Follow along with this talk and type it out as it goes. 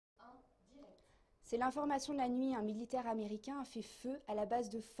C'est l'information de la nuit, un militaire américain a fait feu à la base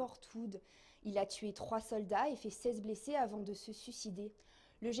de Fort Hood. Il a tué 3 soldats et fait 16 blessés avant de se suicider.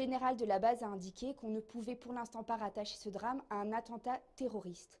 Le général de la base a indiqué qu'on ne pouvait pour l'instant pas rattacher ce drame à un attentat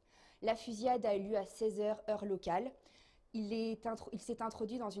terroriste. La fusillade a eu lieu à 16 h heure locale. Il s'est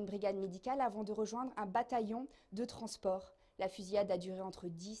introduit dans une brigade médicale avant de rejoindre un bataillon de transport. La fusillade a duré entre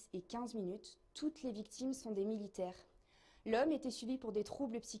 10 et 15 minutes. Toutes les victimes sont des militaires. L'homme était suivi pour des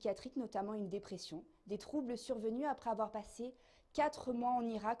troubles psychiatriques, notamment une dépression, des troubles survenus après avoir passé 4 mois en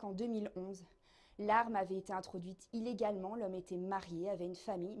Irak en 2011. L'arme avait été introduite illégalement, l'homme était marié, avait une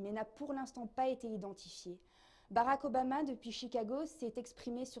famille, mais n'a pour l'instant pas été identifié. Barack Obama, depuis Chicago, s'est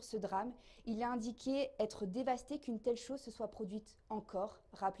exprimé sur ce drame. Il a indiqué être dévasté qu'une telle chose se soit produite encore.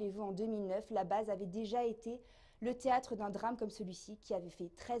 Rappelez-vous, en 2009, la base avait déjà été le théâtre d'un drame comme celui-ci qui avait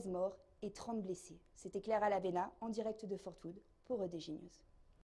fait 13 morts et 30 blessés. C'était Claire Boichot en direct de Fort Hood pour EDJ News.